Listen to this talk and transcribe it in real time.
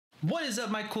What is up,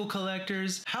 my cool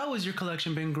collectors? How has your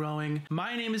collection been growing?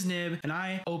 My name is Nib and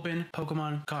I open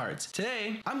Pokemon cards.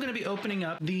 Today, I'm gonna be opening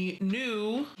up the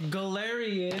new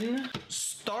Galarian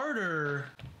Starter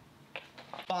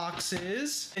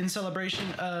Boxes in celebration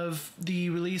of the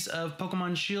release of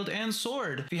Pokemon Shield and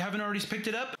Sword. If you haven't already picked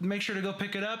it up, make sure to go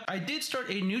pick it up. I did start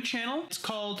a new channel. It's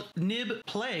called Nib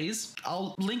Plays.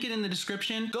 I'll link it in the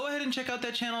description. Go ahead and check out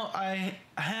that channel. I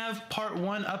have part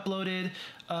 1 uploaded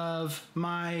of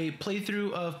my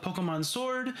playthrough of Pokemon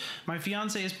Sword. My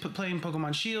fiance is playing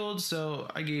Pokemon Shield, so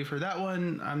I gave her that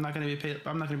one. I'm not gonna be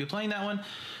playing that one.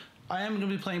 I am gonna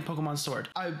be playing Pokemon Sword.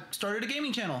 I started a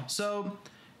gaming channel, so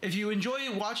if you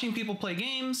enjoy watching people play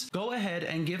games, go ahead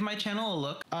and give my channel a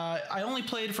look. I only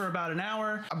played for about an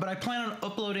hour, but I plan on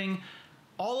uploading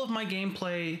all of my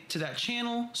gameplay to that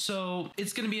channel. So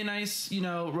it's gonna be a nice,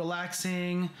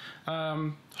 relaxing,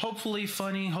 hopefully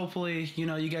funny, hopefully,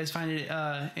 you guys find it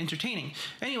entertaining.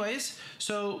 Anyways,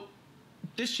 so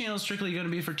this channel is strictly going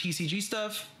to be for TCG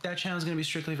stuff. That channel is going to be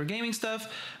strictly for gaming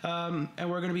stuff. And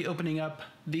we're going to be opening up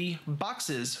the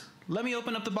boxes. Let me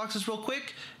open up the boxes real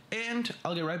quick and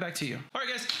I'll get right back to you. All right,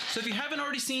 guys. So if you haven't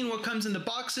already seen what comes in the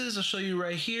boxes, I'll show you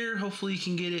right here. Hopefully you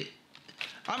can get it.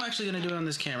 I'm actually going to do it on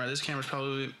this camera. This camera's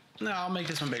probably, no, I'll make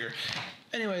this one bigger.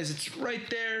 Anyways, it's right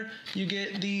there. You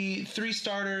get the 3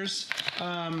 starters.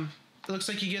 It looks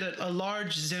like you get a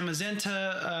large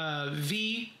Zamazenta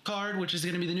V card, which is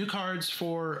going to be the new cards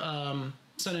for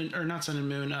Shield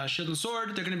and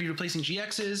Sword. They're going to be replacing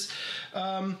GXs.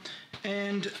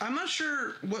 And I'm not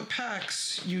sure what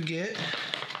packs you get.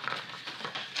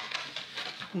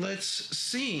 Let's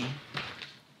see.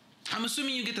 I'm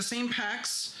assuming you get the same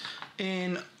packs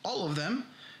in all of them.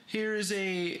 Here is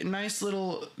a nice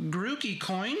little Grookey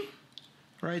coin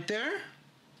right there.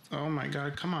 Oh my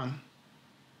god, come on.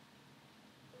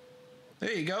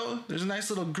 There you go. There's a nice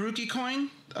little Grookey coin.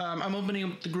 I'm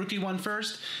opening the Grookey one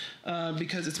first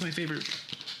because it's my favorite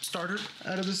starter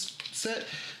out of this set.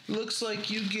 Looks like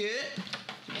you get,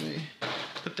 let me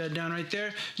put that down right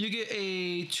there. You get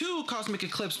 2 Cosmic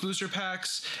Eclipse booster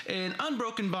packs, an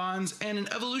Unbroken Bonds, and an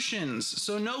Evolutions.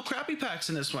 So no crappy packs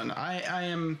in this one.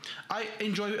 I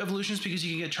enjoy Evolutions because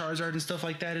you can get Charizard and stuff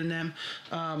like that in them.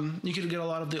 You can get a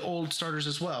lot of the old starters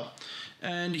as well.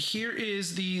 And here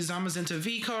is the Zamazenta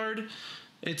V card.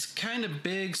 It's kind of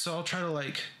big, so I'll try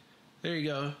to there you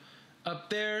go, up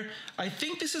there. I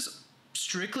think this is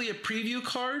strictly a preview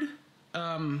card.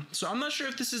 So I'm not sure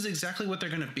if this is exactly what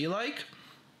they're gonna be like.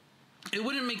 It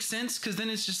wouldn't make sense because then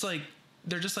it's just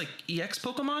they're just like EX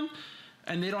Pokemon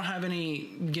and they don't have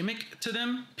any gimmick to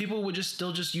them. People would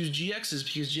still just use GXs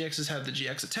because GXs have the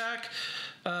GX attack,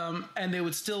 and they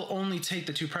would still only take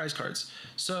the 2 prize cards.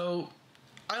 So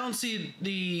I don't see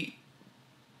the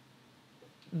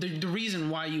reason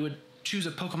why you would choose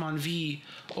a Pokemon V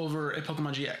over a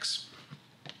Pokemon GX.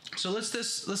 So let's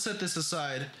set this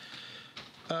aside,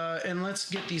 and let's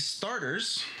get these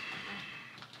starters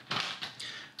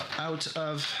out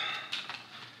of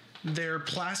their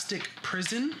plastic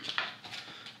prison.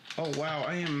 Oh wow,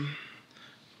 I am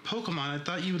Pokemon. I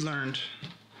thought you learned.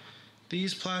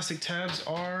 These plastic tabs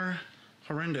are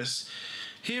horrendous.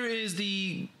 Here is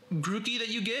the Grookey that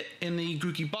you get in the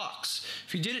Grookey box.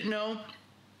 If you didn't know,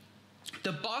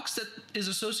 the box that is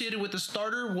associated with the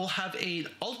starter will have an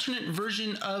alternate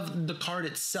version of the card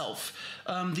itself.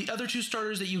 The other 2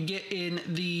 starters that you get in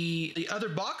the other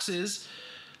boxes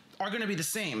are going to be the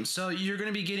same. So you're going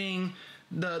to be getting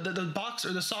the box,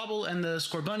 or the Sobble and the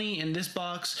Scorbunny in this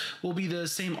box will be the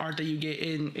same art that you get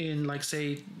in like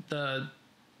say the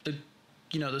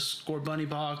Scorbunny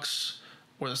box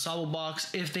or the Sobble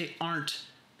box if they aren't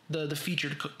the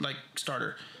featured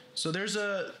starter. So there's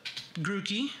a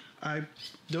Grookey. I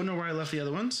don't know where I left the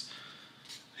other ones.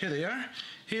 Here they are.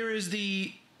 Here is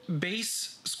the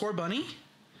base Scorbunny.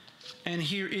 And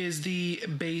here is the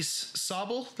base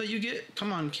Sobble that you get.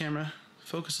 Come on, camera.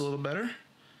 Focus a little better.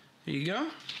 There you go.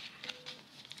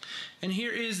 And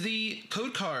here is the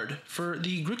code card for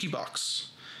the Grookey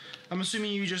box. I'm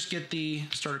assuming you just get the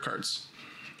starter cards.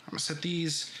 I'm gonna set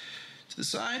these to the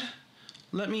side.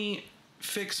 Let me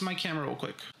fix my camera real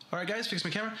quick. All right, guys, fix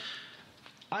my camera.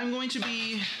 I'm going to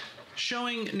be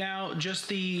showing now just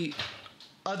the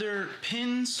other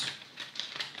pins,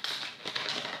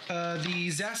 the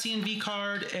Zacian V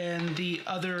card, and the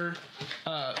other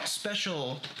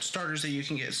special starters that you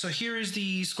can get. So here is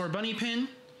the Scorbunny pin,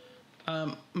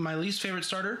 my least favorite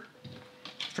starter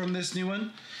from this new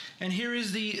one. And here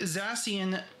is the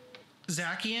Zacian,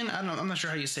 I'm not sure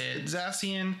how you say it,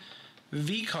 Zacian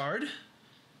V card.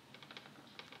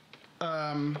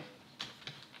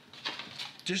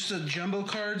 Just a jumbo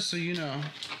card, so you know.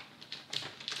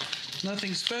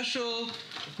 Nothing special.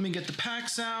 Let me get the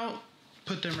packs out,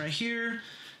 put them right here,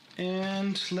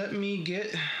 and let me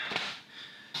get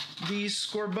the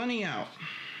Score Bunny out.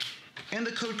 And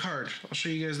the code card. I'll show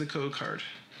you guys the code card.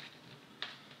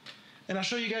 And I'll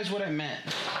show you guys what I meant.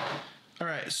 All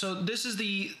right, so this is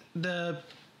the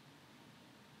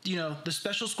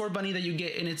special Score Bunny that you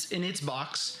get in its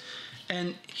box.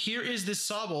 And here is this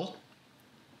Sobble,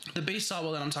 the base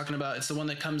Sobble that I'm talking about. It's the one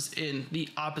that comes in the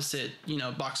opposite,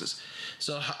 boxes.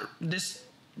 So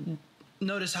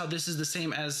notice how this is the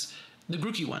same as the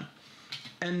Grookey one.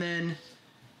 And then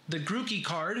the Grookey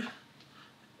card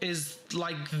is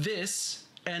like this,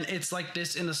 and it's like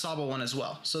this in the Sobble one as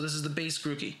well. So this is the base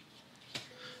Grookey.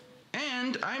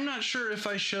 And I'm not sure if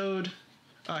I showed,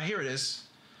 here it is.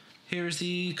 Here's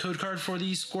the code card for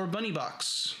the Score Bunny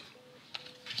box.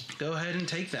 Go ahead and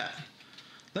take that.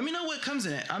 Let me know what comes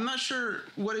in it. I'm not sure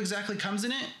what exactly comes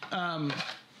in it.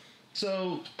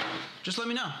 So just let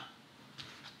me know.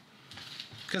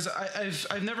 Because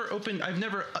I've never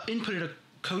inputted a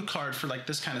code card for like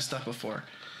this kind of stuff before.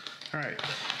 All right,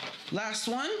 last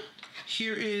one.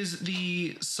 Here is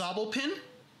the Sobble pin.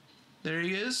 There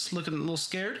he is, looking a little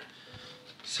scared.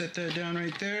 Set that down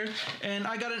right there. And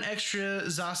I got an extra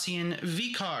Zacian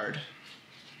V card.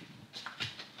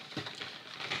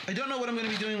 I don't know what I'm going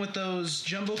to be doing with those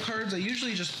jumbo cards. I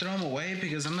usually just throw them away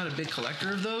because I'm not a big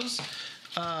collector of those.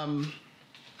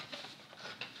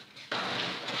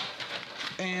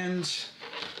 And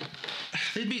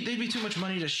they'd be too much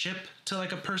money to ship to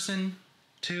like a person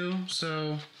too,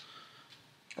 so,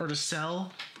 or to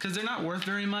sell, because they're not worth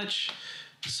very much,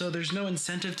 so there's no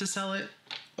incentive to sell it.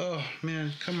 Oh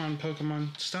man, come on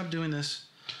Pokemon, stop doing this.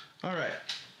 All right,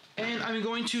 and I'm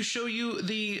going to show you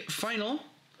the final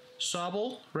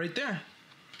Sobble right there.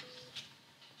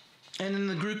 And then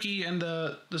the Grookey and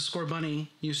the Score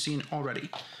Bunny you've seen already.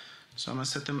 So I'm gonna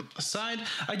set them aside.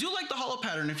 I do like the hollow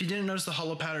pattern. If you didn't notice the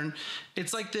hollow pattern,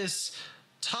 it's like this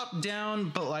top down,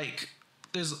 but like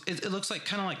it looks like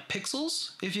kind of like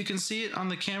pixels. If you can see it on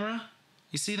the camera,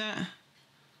 you see that?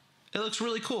 It looks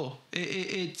really cool.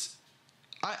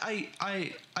 I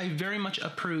very much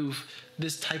approve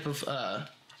this type of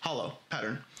hollow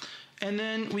pattern. And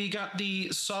then we got the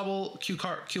Sobble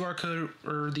QR code,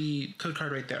 or the code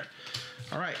card right there.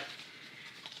 All right,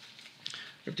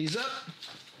 rip these up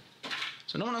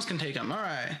so no one else can take them. All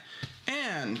right,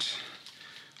 and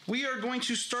we are going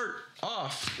to start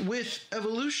off with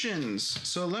evolutions.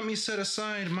 So let me set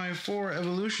aside my 4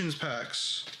 evolutions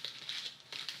packs.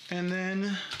 And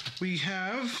then we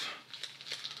have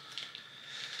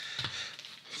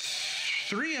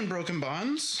 3 Unbroken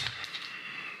Bonds.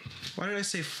 Why did I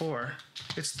say 4?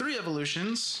 It's 3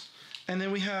 evolutions. And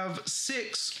then we have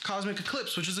 6 Cosmic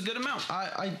Eclipse, which is a good amount.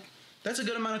 That's a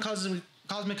good amount of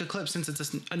Cosmic Eclipse since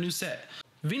it's a new set.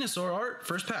 Venusaur art,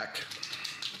 first pack.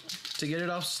 To get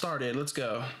it all started, let's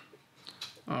go.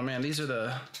 Oh man, these are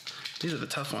the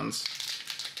tough ones.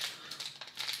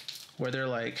 Where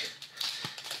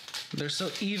they're so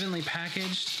evenly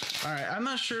packaged. All right, I'm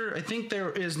not sure. I think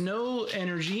there is no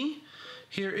energy.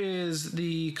 Here is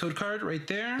the code card right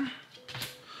there.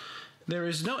 There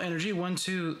is no energy. 1,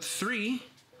 2, 3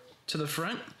 to the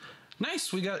front.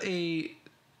 Nice. We got a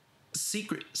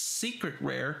secret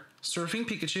rare Surfing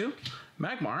Pikachu,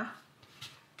 Magmar.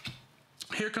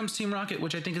 Here comes Team Rocket,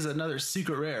 which I think is another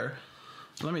secret rare.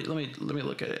 Let me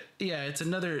look at it. Yeah, it's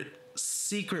another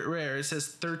secret rare. It says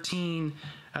 13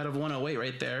 out of 108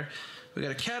 right there. We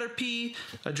got a Caterpie,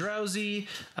 a Drowsy,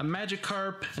 a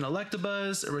Magikarp, an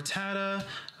Electabuzz, a Rattata,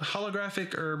 a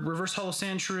holographic or reverse holo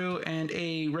Sandshrew, and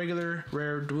a regular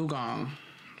rare Dwugong.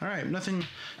 All right, nothing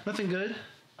good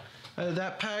out of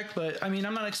that pack, but I mean,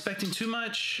 I'm not expecting too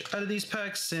much out of these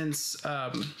packs since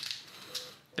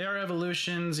they are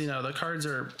evolutions. The cards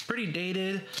are pretty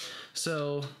dated,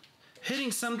 so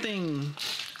hitting something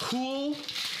cool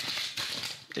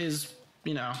is,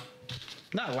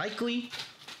 not likely.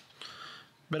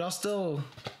 But I'll still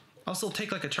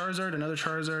take like a Charizard, another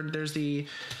Charizard. There's the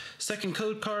second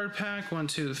code card pack. 1,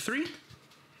 2, 3.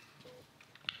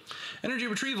 Energy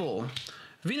Retrieval,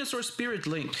 Venusaur Spirit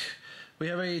Link. We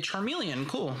have a Charmeleon,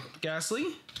 cool.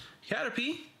 Ghastly,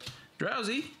 Caterpie,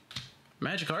 Drowsy,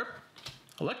 Magikarp,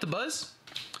 Electabuzz,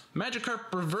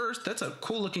 Magikarp Reverse. That's a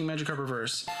cool looking Magikarp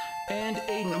Reverse. And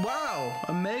a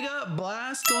Mega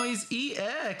Blastoise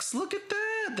EX. Look at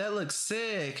that. That looks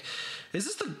sick. Is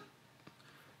this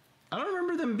I don't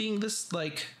remember them being this,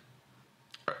 like,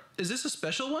 is this a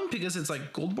special one? Because it's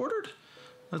like gold bordered?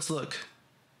 Let's look.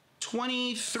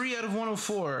 23 out of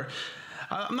 104.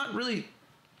 I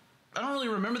don't really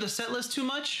remember the set list too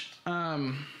much.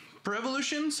 For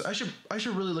evolutions, I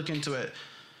should really look into it.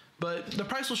 but the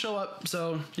price will show up,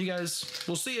 so you guys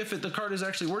will see if the card is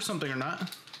actually worth something or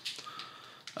not.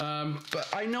 But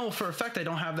I know for a fact I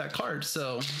don't have that card,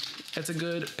 so it's a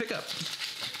good pickup.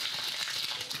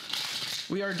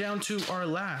 We are down to our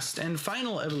last and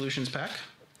final Evolutions pack.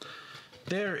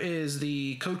 There is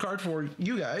the code card for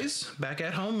you guys back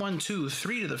at home. 1, 2,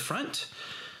 3 to the front.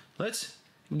 Let's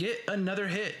get another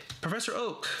hit. Professor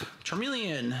Oak,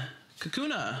 Charmeleon,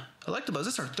 Kakuna, Electabuzz.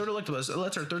 That's our third Electabuzz.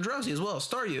 That's our third Drowsy as well.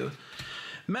 Staryu,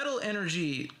 Metal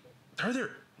Energy. Are there...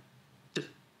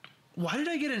 Why did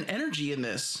I get an energy in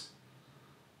this?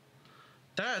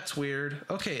 That's weird.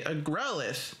 Okay, a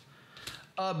Growlithe.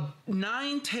 A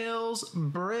Ninetales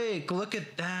Break. Look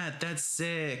at that. That's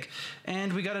sick.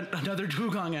 And we got another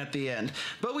Dewgong at the end.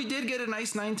 But we did get a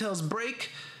nice Ninetales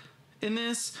Break in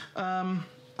this.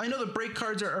 I know the break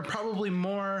cards are probably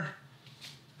more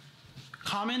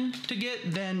common to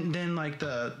get than like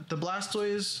the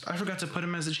Blastoise. I forgot to put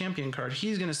him as a champion card.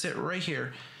 He's going to sit right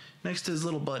here next to his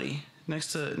little buddy.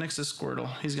 Next to Squirtle.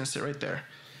 He's going to sit right there.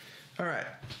 All right.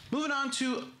 Moving on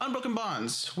to Unbroken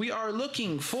Bonds. We are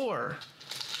looking for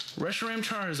Reshiram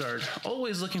Charizard.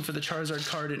 Always looking for the Charizard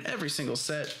card in every single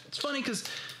set. It's funny because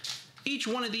each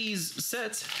one of these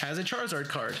sets has a Charizard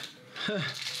card.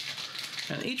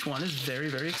 And each one is very,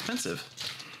 very expensive.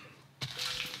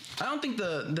 I don't think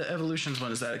the Evolutions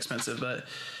one is that expensive, but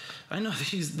I know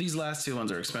these last two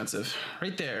ones are expensive.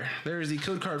 Right there. There's the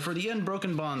code card for the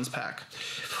Unbroken Bonds pack.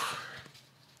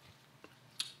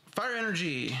 Fire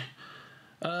Energy.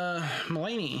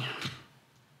 Mulaney.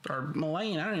 Or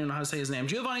Mulaney, I don't even know how to say his name.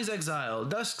 Giovanni's Exile.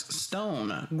 Dusk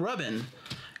Stone. Grubbin.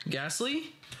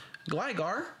 Ghastly.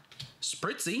 Gligar.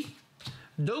 Spritzy.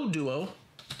 Doduo.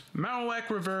 Marowak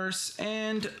Reverse.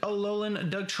 And Alolan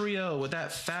Dugtrio with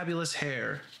that fabulous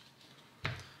hair.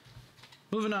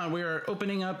 Moving on, we are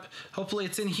opening up. Hopefully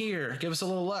it's in here. Give us a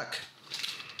little luck.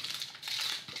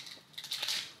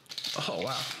 Oh,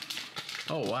 wow.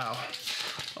 Oh, wow.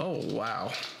 Oh,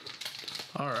 wow.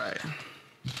 All right.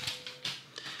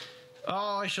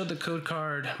 Oh, I showed the code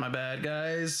card. My bad,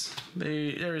 guys.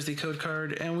 There is the code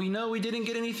card. And we know we didn't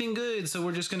get anything good, so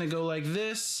we're just going to go like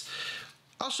this.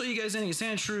 I'll show you guys any.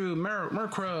 Sandshrew,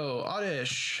 Murkrow,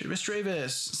 Oddish,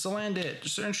 Misdreavus, Salandit,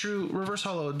 Sandshrew, Reverse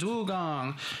Hollow,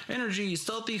 Dewgong, Energy,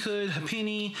 Stealthy Hood,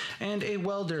 Happiny, and a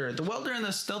Welder. The Welder and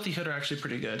the Stealthy Hood are actually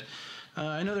pretty good.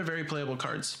 I know they're very playable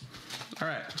cards. All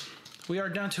right. We are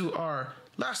down to our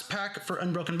last pack for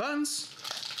Unbroken Bonds.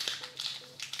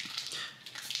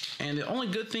 And the only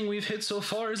good thing we've hit so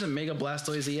far is a Mega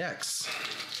Blastoise EX,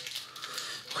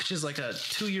 which is like a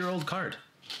 2-year-old card.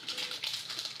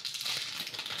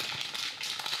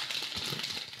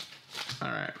 All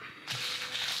right.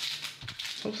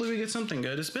 Hopefully we get something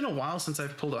good. It's been a while since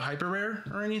I've pulled a hyper rare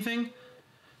or anything.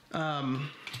 And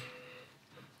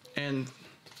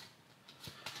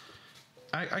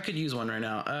I could use one right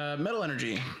now. Metal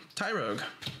Energy, Tyrogue,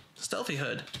 Stealthy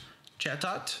Hood,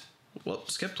 Chatot,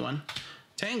 whoop, skipped one,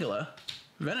 Tangela,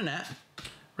 Venonat,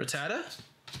 Rattata,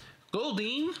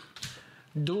 Goldeen,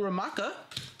 Duramaka,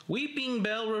 Weeping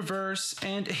Bell Reverse,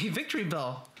 and a Victory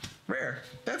Bell. Rare.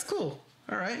 That's cool.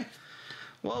 All right.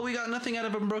 Well, we got nothing out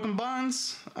of Unbroken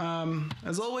Bonds.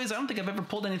 As always, I don't think I've ever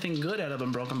pulled anything good out of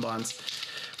Unbroken Bonds.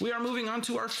 We are moving on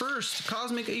to our first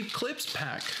Cosmic Eclipse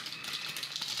pack.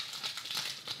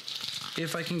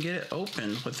 If I can get it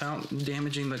open without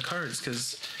damaging the cards,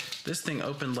 because this thing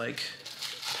opened like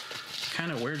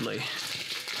kind of weirdly.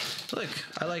 Look,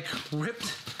 I like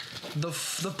ripped the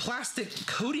plastic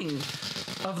coating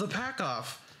of the pack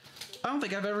off. I don't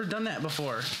think I've ever done that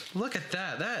before. Look at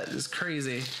that. That is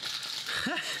crazy.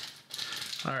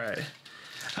 All right.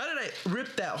 How did I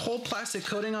rip that whole plastic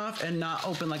coating off and not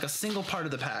open like a single part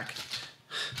of the pack?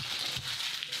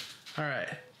 All right.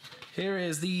 Here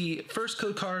is the first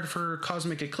code card for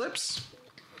Cosmic Eclipse.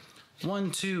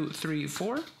 1, 2, 3,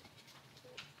 4.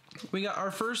 We got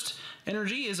our first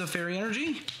energy is a Fairy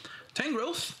Energy,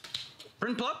 Tangrowth,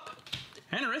 Prinplup,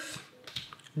 Anorith,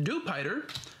 Dewpider,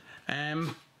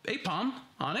 Apom,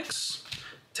 Onyx,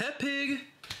 Tepig,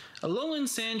 Alolan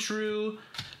Sandshrew,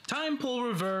 Time Pull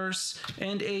Reverse,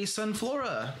 and a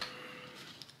Sunflora.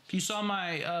 If you saw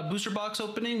my booster box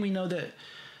opening, we know that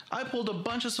I pulled a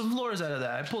bunch of Sunfloras out of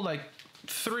that. I pulled like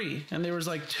 3, and there was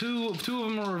like two of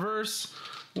them were reverse.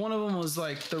 One of them was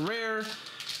like the rare.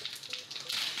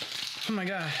 Oh my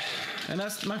god. And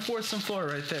that's my 4th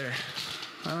Sunflora right there.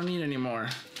 I don't need any more.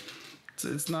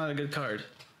 It's not a good card.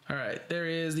 All right, there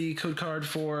is the code card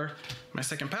for my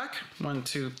second pack. 1,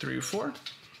 2, 3, 4.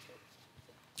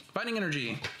 Fighting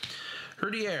Energy,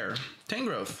 Herdier,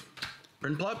 Tangrowth,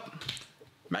 Prinplup,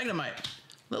 Magnemite,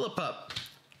 Lillipup,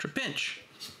 Trapinch,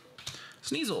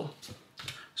 Sneasel,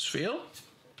 Spheal,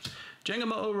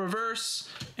 Jangamo Reverse,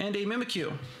 and a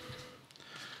Mimikyu.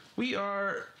 We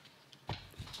are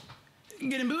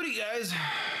getting booty, guys.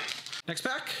 Next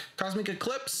pack, Cosmic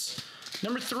Eclipse,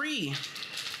 number 3.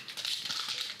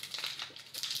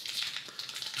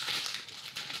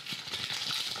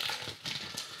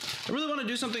 I really want to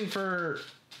do something for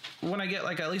when I get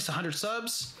like at least 100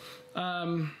 subs.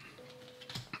 I'm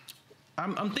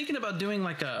thinking about doing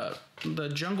like the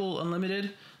Jungle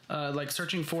Unlimited, like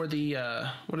searching for the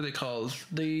what are they called?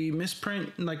 The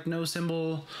misprint, like no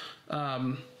symbol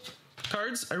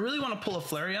cards. I really want to pull a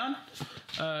Flareon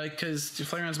because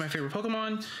Flareon's my favorite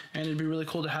Pokemon, and it'd be really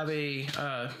cool to have a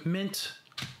mint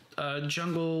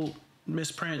Jungle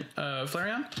misprint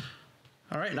Flareon.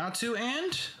 All right, Natsu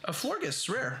and a Florges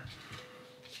rare.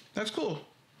 That's cool.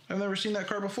 I've never seen that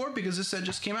card before because this set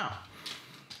just came out.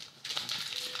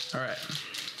 All right,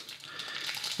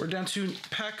 we're down to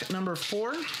pack number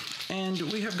 4, and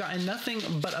we have gotten nothing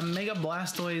but a Mega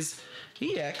Blastoise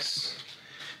EX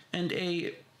and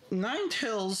a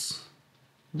Ninetales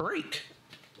break.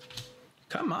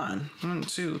 Come on, 1,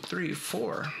 2, 3,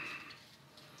 4.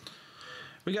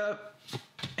 We got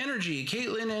Energy,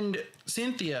 Caitlyn and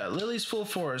Cynthia, Lily's Full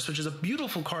Force, which is a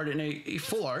beautiful card in a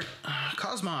full art.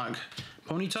 Cosmog,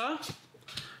 Ponyta,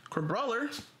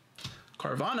 Crabrawler,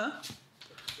 Carvana,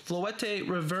 Floette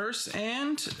Reverse,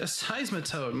 and a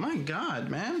Seismitoad. My God,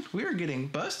 man, we are getting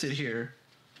busted here.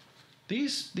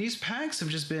 These packs have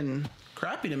just been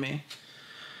crappy to me.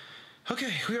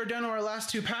 Okay, we are down to our last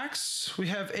 2 packs. We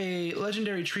have a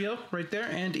Legendary Trio right there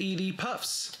and ED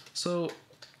Puffs. So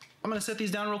I'm gonna set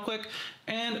these down real quick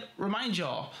and remind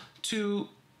y'all to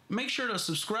make sure to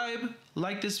subscribe,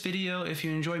 like this video if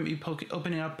you enjoy me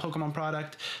opening up Pokemon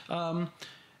product,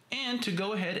 and to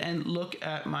go ahead and look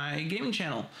at my gaming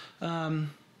channel.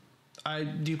 I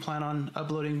do plan on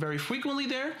uploading very frequently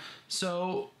there,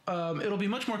 so it'll be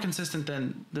much more consistent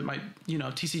than my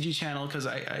TCG channel, because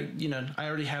I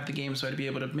already have the game, so I'd be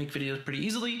able to make videos pretty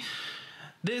easily.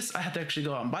 This I have to actually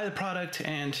go out and buy the product,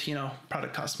 and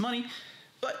product costs money.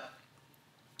 But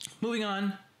moving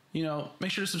on,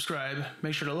 make sure to subscribe,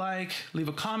 make sure to like, leave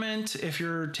a comment if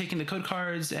you're taking the code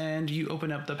cards and you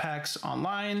open up the packs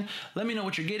online. Let me know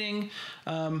what you're getting.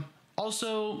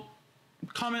 Also,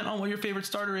 comment on what your favorite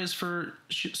starter is for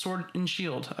Sword and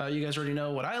Shield. You guys already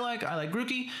know what I like. I like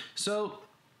Grookey, so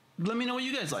let me know what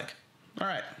you guys like. All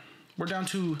right, we're down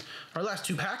to our last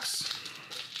 2 packs.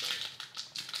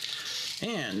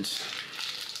 And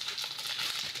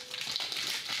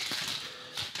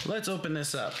let's open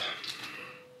this up.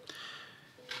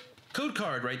 Code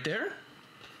card right there.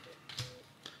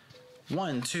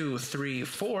 1, 2, 3,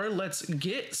 4. Let's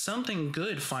get something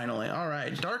good finally. All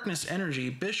right, Darkness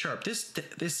Energy, Bisharp.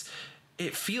 This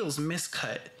it feels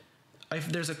miscut.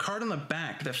 There's a card on the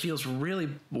back that feels really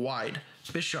wide.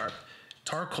 Bisharp,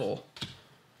 Tarkle,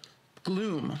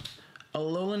 Gloom,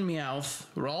 Alolan Meowth,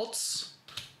 Ralts,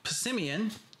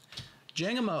 Passimian,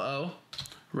 Jangamo-O,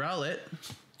 Rowlet,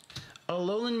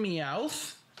 Alolan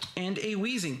Meowth, and a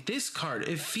Weezing. This card,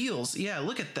 it feels, yeah,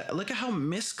 look at that. Look at how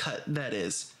miscut that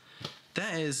is.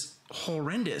 That is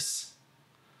horrendous.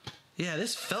 Yeah,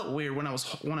 this felt weird when I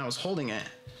was holding it.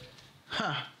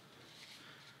 Huh.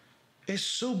 It's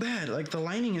so bad. Like, the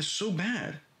lining is so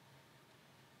bad.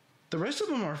 The rest of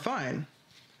them are fine.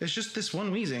 It's just this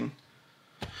one Weezing.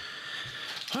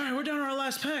 All right, we're down to our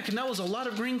last pack, and that was a lot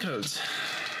of green codes.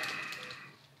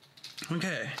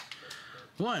 Okay.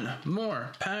 1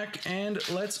 more pack, and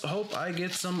let's hope I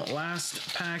get some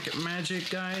last pack magic,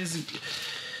 guys.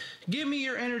 Give me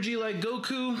your energy like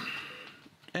Goku,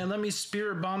 and let me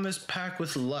Spirit Bomb this pack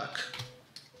with luck.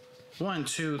 1,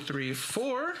 2, 3,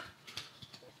 4.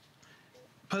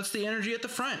 Puts the energy at the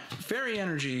front. Fairy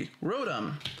Energy,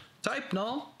 Rotom, Type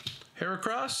Null,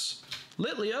 Heracross,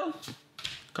 Litleo,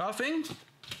 Coughing,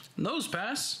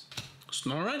 Nosepass,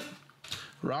 Snorunt,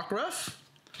 Rockruff,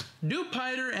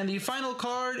 Dewpider, and the final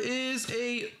card is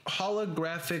a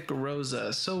holographic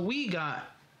Rosa. So we got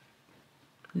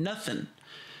nothing.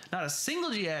 Not a single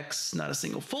GX, not a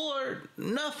single full art,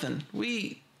 nothing.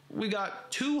 We got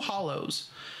 2 holos.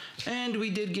 And we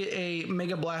did get a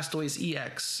Mega Blastoise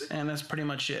EX, and that's pretty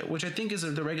much it, which I think is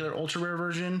the regular ultra rare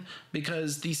version,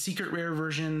 because the secret rare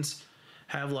versions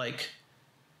have like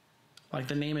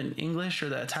the name in English or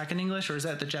the attack in English, or is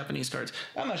that the Japanese cards?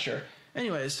 I'm not sure.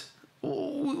 Anyways,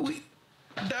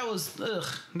 that was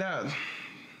that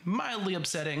mildly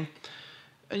upsetting.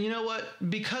 And you know what?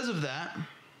 Because of that,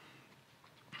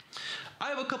 I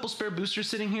have a couple spare boosters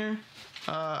sitting here.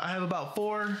 I have about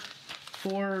four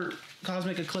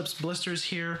Cosmic Eclipse blisters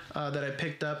here that I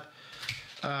picked up.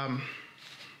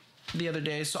 the other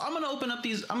day, so I'm gonna open up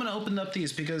these. I'm gonna open up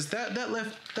these because that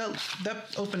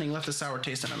opening left a sour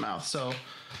taste in my mouth. So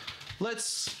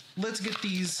let's get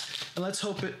these and let's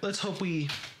hope we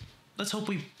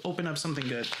open up something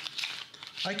good.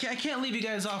 I can't leave you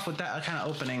guys off with that kind of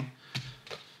opening.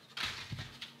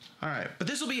 All right, but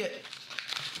this will be it.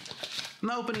 I'm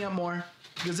not opening up more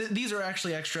because these are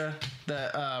actually extra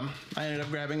that I ended up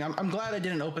grabbing. I'm glad I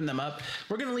didn't open them up.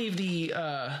 We're gonna leave the.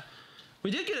 We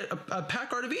did get a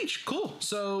pack art of each. Cool.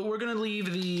 So we're gonna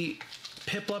leave the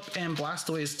Piplup and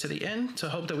Blastoise to the end to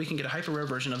hope that we can get a hyper rare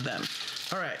version of them.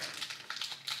 All right.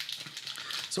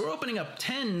 So we're opening up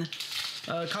 10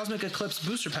 Cosmic Eclipse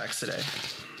booster packs today.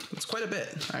 It's quite a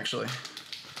bit, actually.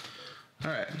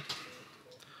 All right.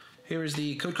 Here is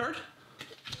the code card.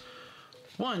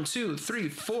 1, 2, 3,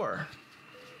 4.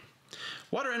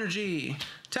 Water Energy,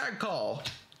 Tag Call,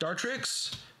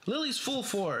 Dartrix, Lily's Full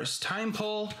Force, Time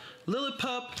Pull,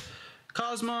 Lillipup,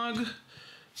 Cosmog,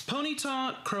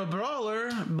 Ponyta,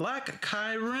 Crowbrawler, Black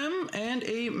Kyurem, and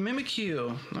a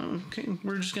Mimikyu. Okay,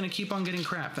 we're just gonna keep on getting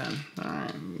crap then. All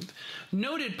right.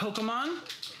 Noted Pokemon.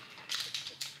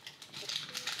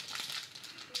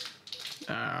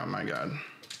 Oh my god.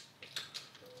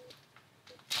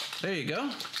 There you go.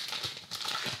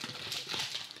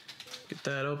 Get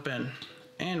that open.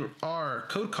 And our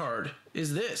code card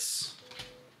is this.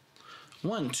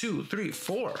 1, 2, 3,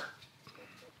 4.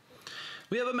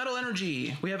 We have a Metal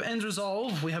Energy. We have End's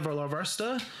Resolve. We have our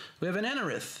Larvesta. We have an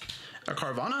Anorith, a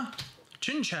Carvana,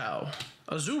 Chinchou,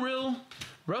 a Azurill,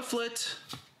 Rufflet,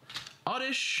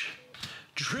 Oddish,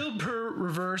 Drillbur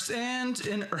Reverse, and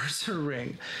an Ursa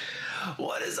Ring.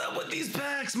 What is up with these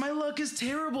packs? My luck is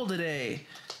terrible today.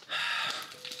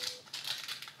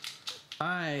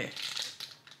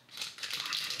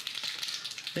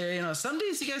 You know, some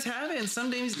days you guys have it, and some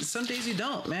days you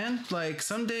don't, man. Like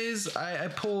some days I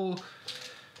pull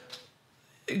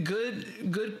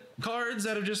good cards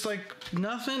that are just like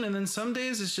nothing, and then some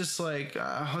days it's just like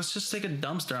let's just take a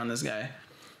dumpster on this guy.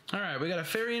 All right, we got a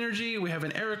Fairy Energy, we have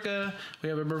an Erica, we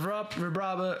have a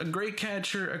Vibrava, a Great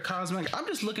Catcher, a Cosmic. I'm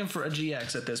just looking for a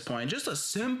GX at this point, just a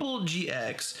simple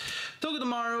GX.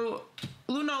 Togedemaru,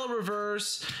 Lunala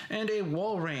Reverse, and a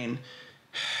Walrein.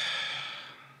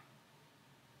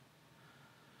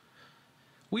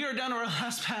 We are down to our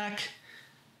last pack,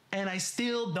 and I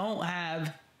still don't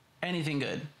have anything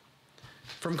good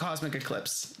from Cosmic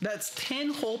Eclipse. That's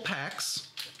 10 whole packs,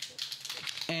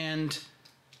 and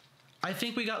I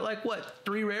think we got like, what,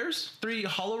 3 rares? 3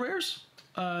 holo rares?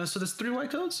 So that's 3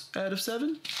 white codes out of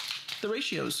 7? The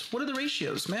ratios. What are the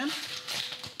ratios, man?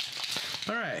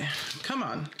 All right, come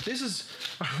on. This is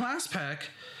our last pack.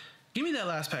 Give me that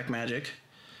last pack magic.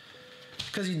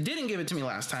 Because you didn't give it to me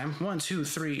last time. 1, 2,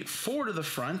 3, 4 to the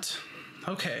front.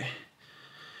 Okay.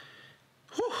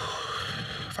 Whew.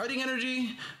 Fighting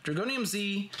Energy, Dragonium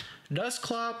Z,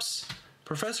 Dusclops,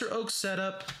 Professor Oak's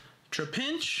Setup,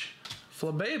 Trapinch,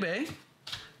 Flabebe,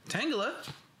 Tangela,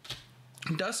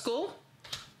 Duskull,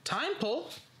 Time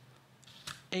Pull,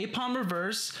 Apom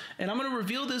Reverse, and I'm going to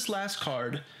reveal this last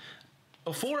card.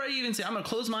 Before I even say, I'm going to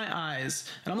close my eyes,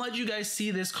 and I'm going to let you guys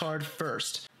see this card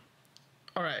first.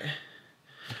 All right.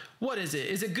 What is it?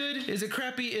 Is it good? Is it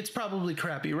crappy? It's probably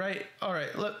crappy, right? All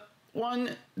right, look. 1,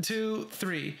 2,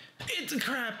 3. It's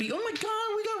crappy. Oh my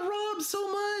god, we got robbed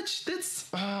so much. That's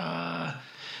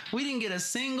we didn't get a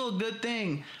single good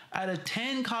thing out of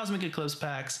 10 Cosmic Eclipse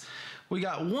packs. We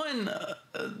got one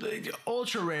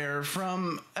ultra rare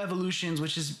from Evolutions,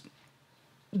 which is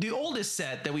the oldest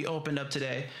set that we opened up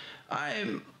today.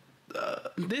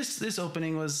 This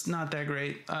opening was not that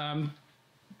great.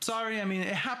 Sorry, I mean,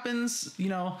 it happens, you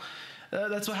know,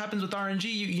 that's what happens with RNG.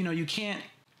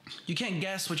 You can't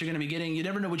guess what you're going to be getting. You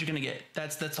never know what you're going to get.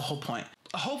 That's the whole point.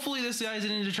 Hopefully this guy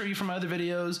didn't deter you from my other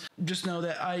videos. Just know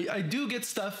that I do get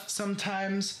stuff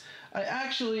sometimes. I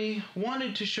actually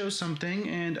wanted to show something,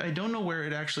 and I don't know where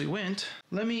it actually went.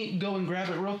 Let me go and grab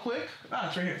it real quick. Ah,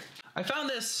 it's right here. I found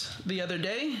this the other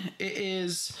day. It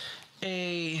is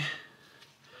a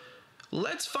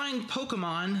Let's Find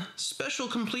Pokemon Special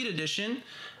Complete Edition.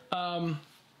 I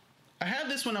had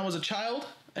this when I was a child,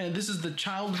 and this is the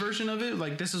child version of it.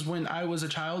 Like, this is when I was a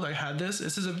child, I had this.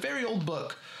 This is a very old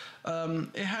book.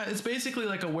 It's basically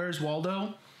like a Where's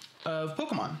Waldo of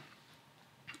Pokemon.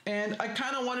 And I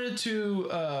kind of wanted to,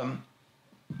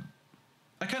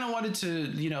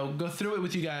 you know, go through it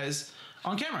with you guys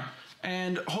on camera,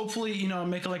 and hopefully, you know,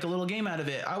 make like a little game out of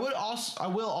it. I will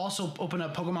also open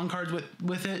up Pokemon cards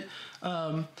with it,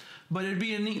 but it'd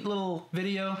be a neat little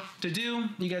video to do.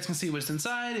 You guys can see what's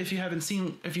inside. If you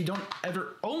don't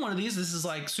ever own one of these, this is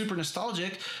like super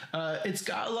nostalgic. It's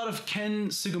got a lot of Ken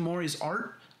Sugimori's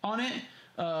art on it.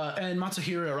 and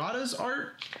Matsuhiro Arata's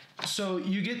art. So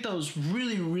you get those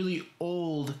really, really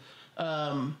old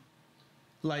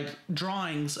like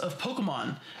drawings of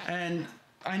Pokemon. And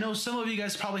I know some of you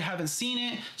guys probably haven't seen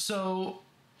it, so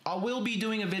I will be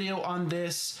doing a video on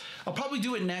this. I'll probably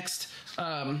do it next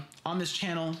on this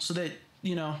channel so that,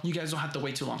 you know, you guys don't have to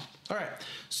wait too long. All right,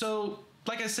 so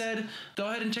like I said, go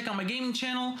ahead and check out my gaming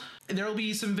channel. There will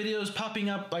be some videos popping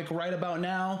up like right about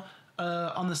now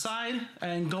on the side,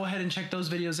 and go ahead and check those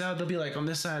videos out. They'll be like on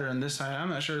this side or on this side, I'm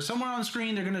not sure. Somewhere on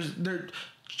screen, they're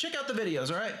check out the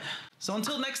videos, all right? So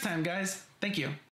until next time, guys, thank you.